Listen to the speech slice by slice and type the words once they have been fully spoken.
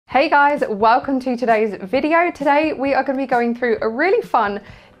Hey guys, welcome to today's video. Today we are going to be going through a really fun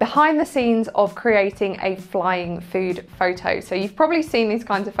behind the scenes of creating a flying food photo. So you've probably seen these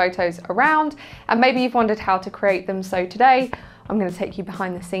kinds of photos around and maybe you've wondered how to create them. So today I'm going to take you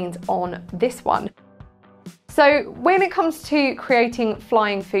behind the scenes on this one. So when it comes to creating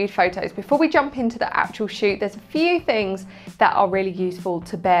flying food photos, before we jump into the actual shoot, there's a few things that are really useful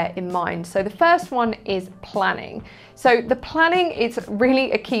to bear in mind. So the first one is planning. So the planning is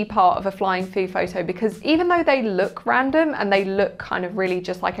really a key part of a flying food photo because even though they look random and they look kind of really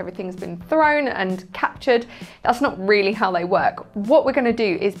just like everything's been thrown and captured, that's not really how they work. What we're going to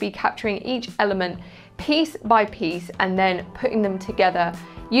do is be capturing each element piece by piece and then putting them together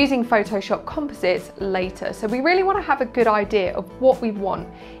using Photoshop composites later. So we really want to have a good idea of what we want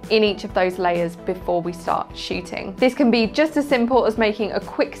in each of those layers before we start shooting. This can be just as simple as making a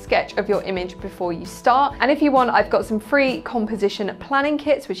quick sketch of your image before you start. And if you want, I've got some free composition planning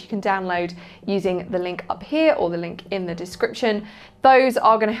kits, which you can download using the link up here or the link in the description. Those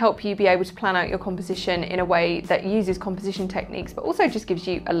are going to help you be able to plan out your composition in a way that uses composition techniques, but also just gives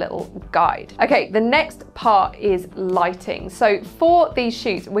you a little guide. Okay, the next part is lighting. So for these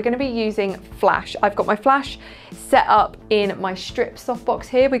shoots, we're going to be using flash. I've got my flash set up in my strip softbox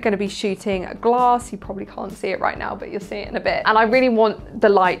here. We're going to be shooting glass. You probably can't see it right now, but you'll see it in a bit. And I really want the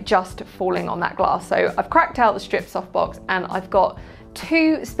light just falling on that glass. So I've cracked out the strip softbox and I've got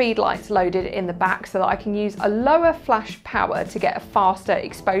 2 speed lights loaded in the back so that I can use a lower flash power to get a faster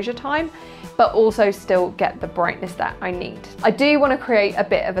exposure time, but also still get the brightness that I need. I do want to create a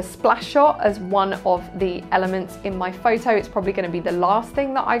bit of a splash shot as one of the elements in my photo. It's probably going to be the last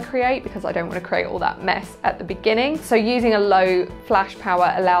thing that I create because I don't want to create all that mess at the beginning. So using a low flash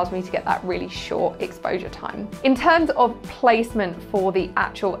power allows me to get that really short exposure time. In terms of placement for the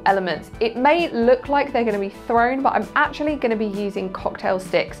actual elements, it may look like they're going to be thrown, but I'm actually going to be using cocktail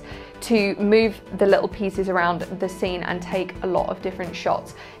sticks to move the little pieces around the scene and take a lot of different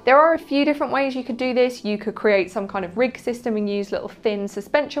shots. There are a few different ways you could do this. You could create some kind of rig system and use little thin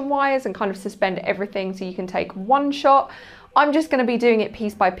suspension wires and kind of suspend everything so you can take one shot. I'm just going to be doing it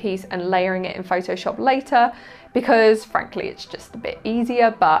piece by piece and layering it in Photoshop later because frankly it's just a bit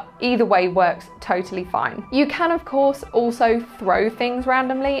easier, but either way works totally fine. You can of course also throw things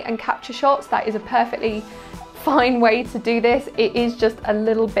randomly and capture shots. That is a perfectly fine way to do this. It is just a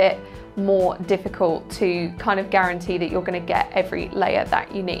little bit more difficult to kind of guarantee that you're going to get every layer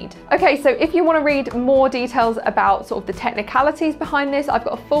that you need. Okay, so if you want to read more details about sort of the technicalities behind this, I've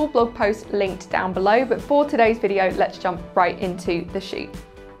got a full blog post linked down below, but for today's video, let's jump right into the shoot.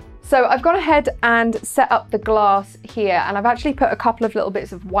 So I've gone ahead and set up the glass here, and I've actually put a couple of little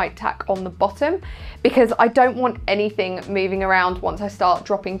bits of white tack on the bottom because I don't want anything moving around once I start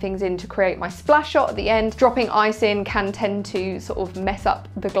dropping things in to create my splash shot at the end. Dropping ice in can tend to sort of mess up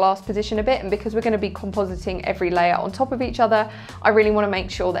the glass position a bit, and because we're going to be compositing every layer on top of each other, I really want to make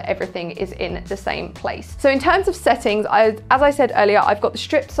sure that everything is in the same place. So in terms of settings, as I said earlier, I've got the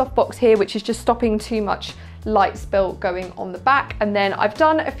strip softbox here, which is just stopping too much light spill going on the back, and then I've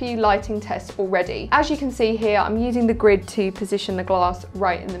done a few lighting tests already. As you can see here, I'm using the grid to position the glass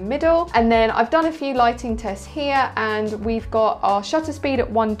right in the middle, and then I've done a few lighting tests here, and we've got our shutter speed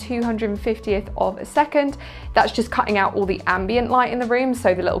at 1/250th of a second. That's just cutting out all the ambient light in the room,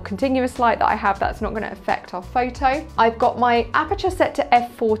 so the little continuous light that I have, that's not going to affect our photo. I've got my aperture set to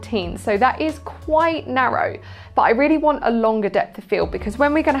f14, so that is quite narrow, but I really want a longer depth of field because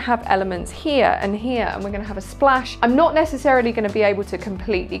when we're going to have elements here and here and we're going to have a splash, I'm not necessarily going to be able to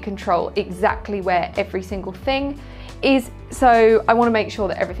completely control exactly where every single thing is, so I want to make sure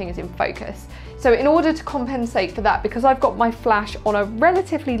that everything is in focus. So in order to compensate for that, because I've got my flash on a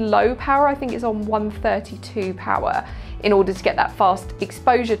relatively low power, I think it's on 132 power, in order to get that fast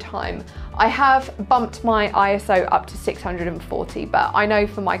exposure time, I have bumped my ISO up to 640, but I know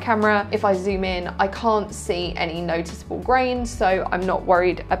for my camera, if I zoom in, I can't see any noticeable grain, so I'm not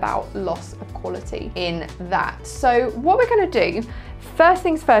worried about loss of quality in that. So what we're going to do, first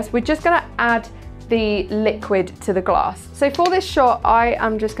things first, we're just going to add the liquid to the glass. So for this shot, I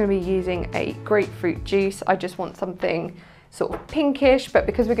am just going to be using a grapefruit juice. I just want something sort of pinkish, but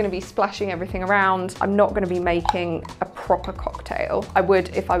because we're going to be splashing everything around, I'm not going to be making a proper cocktail. I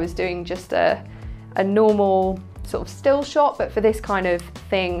would if I was doing just a normal sort of still shot, but for this kind of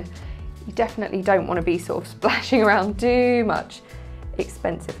thing, you definitely don't want to be sort of splashing around too much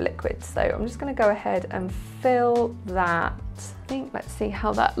expensive liquid. So I'm just going to go ahead and fill that. Let's see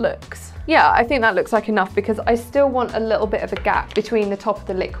how that looks. Yeah, I think that looks like enough because I still want a little bit of a gap between the top of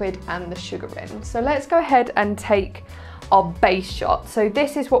the liquid and the sugar in. So let's go ahead and take our base shot. So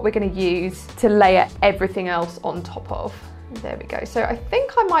this is what we're going to use to layer everything else on top of. There we go. So I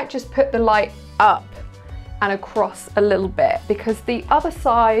think I might just put the light up and across a little bit because the other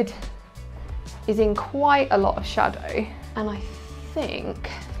side is in quite a lot of shadow. And I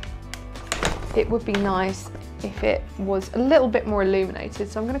think it would be nice if it was a little bit more illuminated.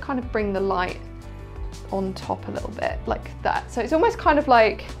 So I'm going to kind of bring the light on top a little bit like that. So it's almost kind of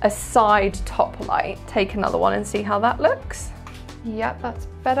like a side top light. Take another one and see how that looks. Yep, that's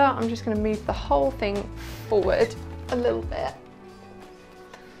better. I'm just going to move the whole thing forward a little bit,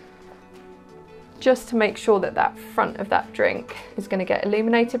 just to make sure that that front of that drink is going to get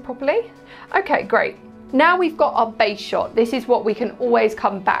illuminated properly. Okay, great. Now we've got our base shot. This is what we can always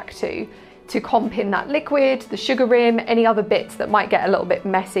come back to comp in that liquid, the sugar rim, any other bits that might get a little bit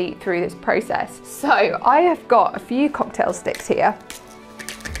messy through this process. So I have got a few cocktail sticks here,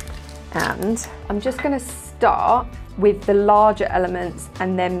 and I'm just going to start with the larger elements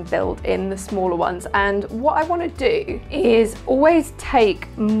and then build in the smaller ones. And what I want to do is always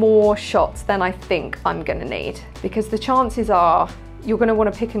take more shots than I think I'm going to need, because the chances are you're going to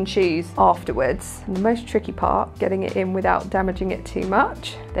want to pick and choose afterwards. And the most tricky part, getting it in without damaging it too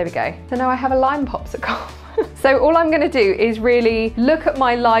much. There we go. So now I have a lime popsicle. So all I'm going to do is really look at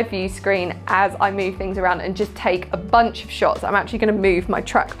my live view screen as I move things around and just take a bunch of shots. I'm actually going to move my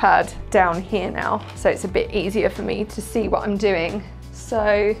trackpad down here now, so it's a bit easier for me to see what I'm doing.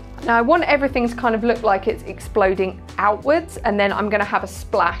 So now I want everything to kind of look like it's exploding outwards, and then I'm going to have a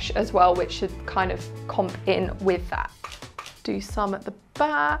splash as well, which should kind of comp in with that. Do some at the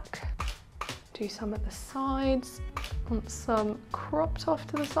back, do some at the sides. Want some cropped off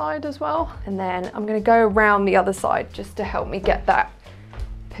to the side as well. And then I'm going to go around the other side just to help me get that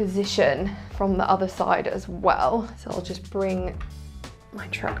position from the other side as well. So I'll just bring my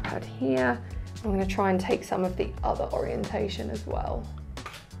trackpad here. I'm going to try and take some of the other orientation as well.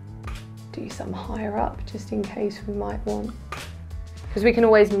 Do some higher up just in case we might want, because we can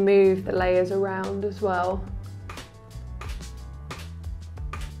always move the layers around as well.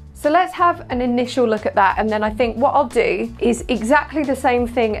 So let's have an initial look at that, and then I think what I'll do is exactly the same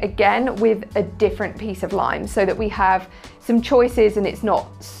thing again with a different piece of lime, so that we have some choices and it's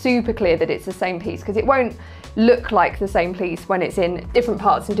not super clear that it's the same piece, because it won't look like the same piece when it's in different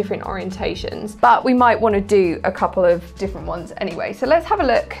parts and different orientations, but we might want to do a couple of different ones anyway. So let's have a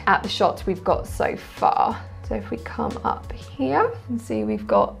look at the shots we've got so far. So if we come up here and see, we've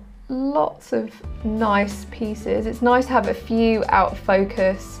got lots of nice pieces. It's nice to have a few out of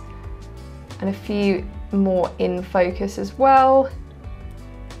focus and a few more in focus as well.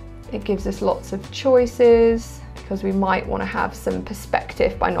 It gives us lots of choices because we might want to have some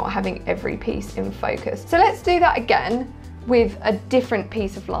perspective by not having every piece in focus. So let's do that again with a different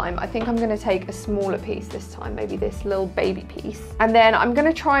piece of lime. I think I'm going to take a smaller piece this time, maybe this little baby piece. And then I'm going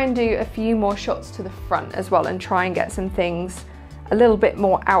to try and do a few more shots to the front as well and try and get some things a little bit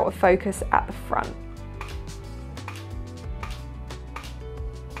more out of focus at the front.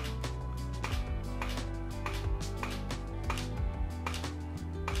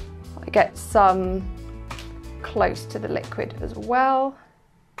 Get some close to the liquid as well.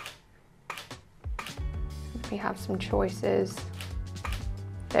 We have some choices.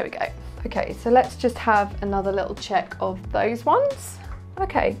 There we go. Okay, so let's just have another little check of those ones.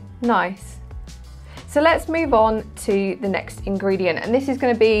 Okay, nice. So let's move on to the next ingredient, and this is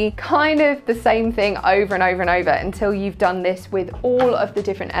going to be kind of the same thing over and over and over until you've done this with all of the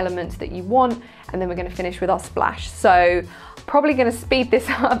different elements that you want, and then we're going to finish with our splash. So probably going to speed this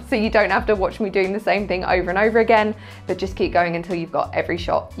up so you don't have to watch me doing the same thing over and over again, but just keep going until you've got every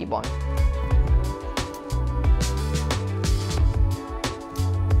shot you want.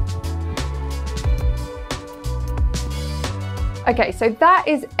 Okay, so that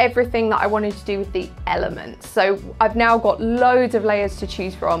is everything that I wanted to do with the elements. So I've now got loads of layers to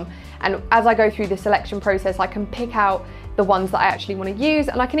choose from, and as I go through the selection process, I can pick out the ones that I actually want to use,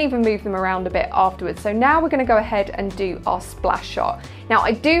 and I can even move them around a bit afterwards. So now we're going to go ahead and do our splash shot. Now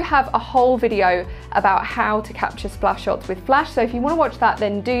I do have a whole video about how to capture splash shots with flash, so if you want to watch that,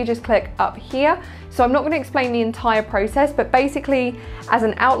 then do just click up here. So I'm not going to explain the entire process, but basically as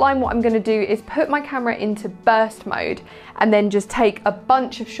an outline, what I'm going to do is put my camera into burst mode and then just take a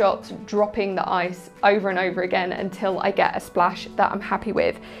bunch of shots, dropping the ice over and over again until I get a splash that I'm happy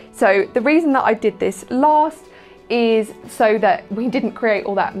with. So the reason that I did this last is so that we didn't create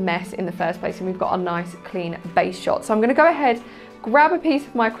all that mess in the first place, and we've got a nice clean base shot. So I'm going to go ahead, grab a piece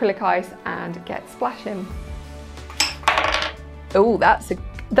of my acrylic ice and get splashing. Oh, that's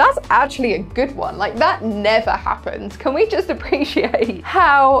actually a good one. Like, that never happens. Can we just appreciate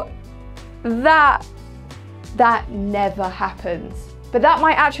how that never happens? But that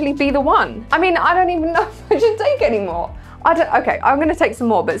might actually be the one. I mean, I don't even know if I should take any more. Okay, I'm gonna take some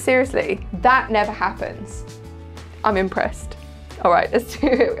more, but seriously, that never happens. I'm impressed. All right, let's do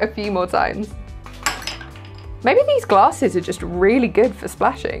it a few more times. Maybe these glasses are just really good for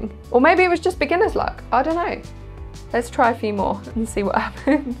splashing. Or maybe it was just beginner's luck, I don't know. Let's try a few more and see what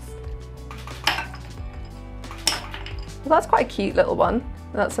happens. Well, that's quite a cute little one.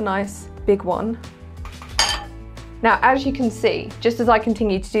 That's a nice big one. Now, as you can see, just as I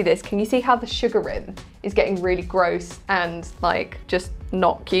continue to do this, can you see how the sugar rim is getting really gross and like just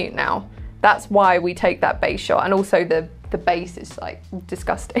not cute now? That's why we take that base shot, and also the base is like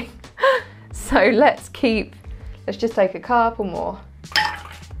disgusting. So let's just take a couple more.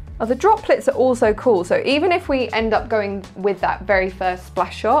 Oh, the droplets are also cool. So even if we end up going with that very first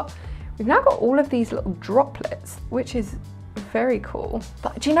splash shot, we've now got all of these little droplets, which is very cool.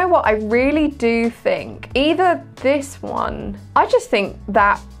 But do you know what? I really do think either this one, I just think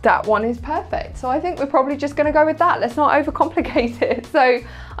that one is perfect. So I think we're probably just gonna go with that. Let's not overcomplicate it. So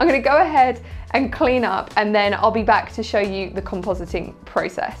I'm gonna go ahead and clean up, and then I'll be back to show you the compositing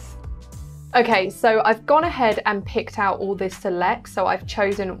process. Okay, so I've gone ahead and picked out all the selects. So I've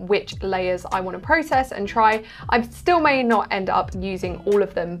chosen which layers I want to process and try. I still may not end up using all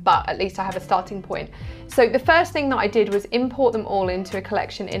of them, but at least I have a starting point. So the first thing that I did was import them all into a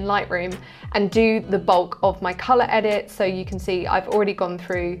collection in Lightroom and do the bulk of my color edit. So you can see I've already gone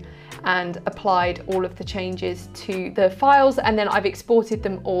through and applied all of the changes to the files, and then I've exported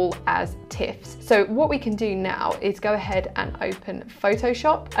them all as TIFFs. So what we can do now is go ahead and open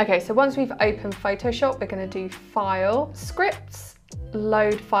Photoshop. Okay, so once we've opened Photoshop, we're gonna do File, Scripts,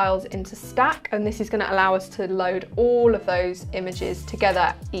 Load Files into Stack, and this is gonna allow us to load all of those images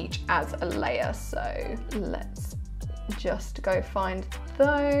together, each as a layer. So let's just go find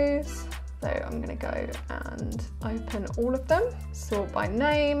those. So I'm gonna go and open all of them, sort by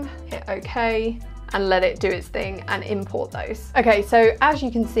name, hit OK, and let it do its thing and import those. Okay, so as you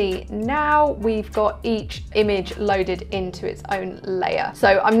can see, now we've got each image loaded into its own layer.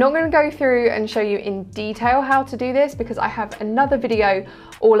 So I'm not gonna go through and show you in detail how to do this because I have another video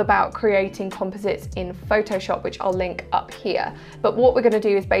all about creating composites in Photoshop, which I'll link up here. But what we're gonna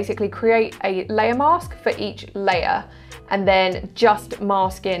do is basically create a layer mask for each layer and then just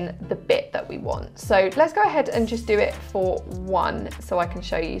mask in the bit that we want. So let's go ahead and just do it for one so I can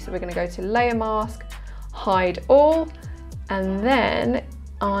show you. So we're gonna go to Layer Mask, Hide All, and then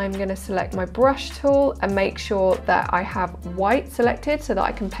I'm gonna select my brush tool and make sure that I have white selected so that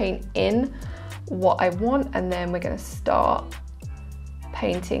I can paint in what I want, and then we're gonna start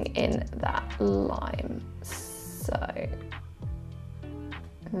painting in that lime. So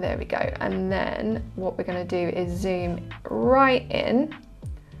there we go. And then what we're gonna do is zoom right in.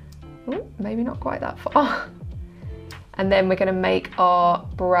 Ooh, maybe not quite that far. And then we're gonna make our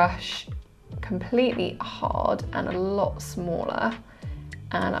brush completely hard and a lot smaller.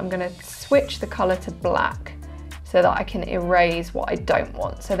 And I'm gonna switch the color to black so that I can erase what I don't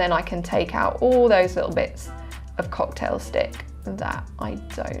want. So then I can take out all those little bits of cocktail stick that I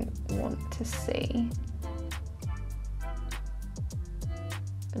don't want to see.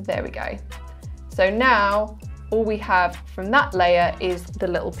 There we go. So now all we have from that layer is the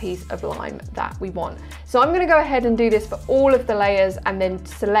little piece of lime that we want. So I'm going to go ahead and do this for all of the layers and then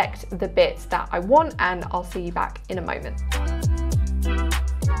select the bits that I want, and I'll see you back in a moment.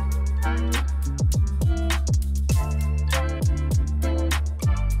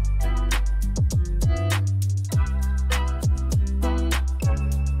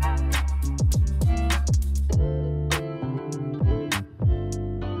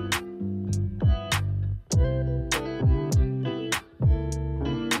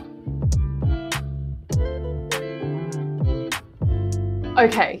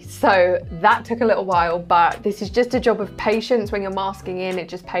 Okay, so that took a little while, but this is just a job of patience. When you're masking in, it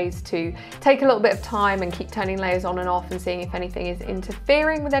just pays to take a little bit of time and keep turning layers on and off and seeing if anything is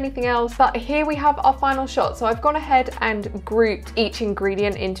interfering with anything else. But here we have our final shot. So I've gone ahead and grouped each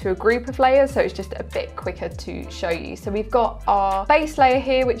ingredient into a group of layers, so it's just a bit quicker to show you. So we've got our base layer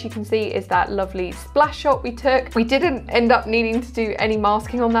here, which you can see is that lovely splash shot we took. We didn't end up needing to do any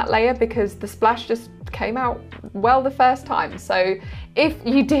masking on that layer because the splash just came out well the first time. So if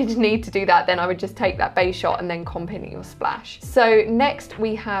you did need to do that, then I would just take that base shot and then comp in your splash. So next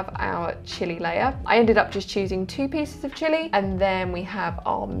we have our chili layer. I ended up just choosing 2 pieces of chili, and then we have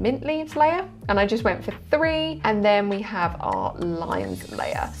our mint leaves layer, and I just went for 3, and then we have our limes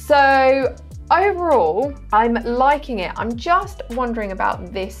layer. So overall, I'm liking it. I'm just wondering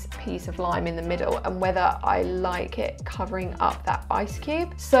about this piece of lime in the middle and whether I like it covering up that ice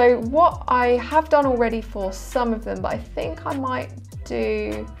cube. So what I have done already for some of them, but I think I might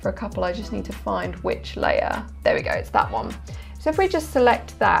do for a couple, I just need to find which layer. There we go, it's that one. So if we just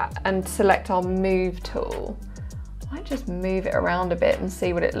select that and select our move tool, I might just move it around a bit and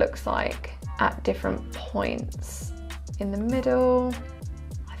see what it looks like at different points. In the middle,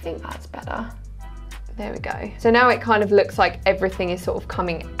 I think that's better. There we go. So now it kind of looks like everything is sort of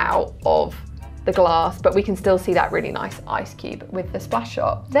coming out of the glass, but we can still see that really nice ice cube with the splash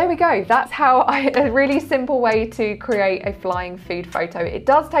shot. There we go. That's how a really simple way to create a flying food photo. It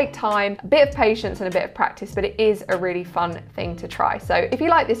does take time, a bit of patience and a bit of practice, but it is a really fun thing to try. So if you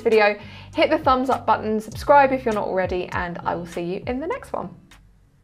like this video, hit the thumbs up button, subscribe if you're not already, and I will see you in the next one.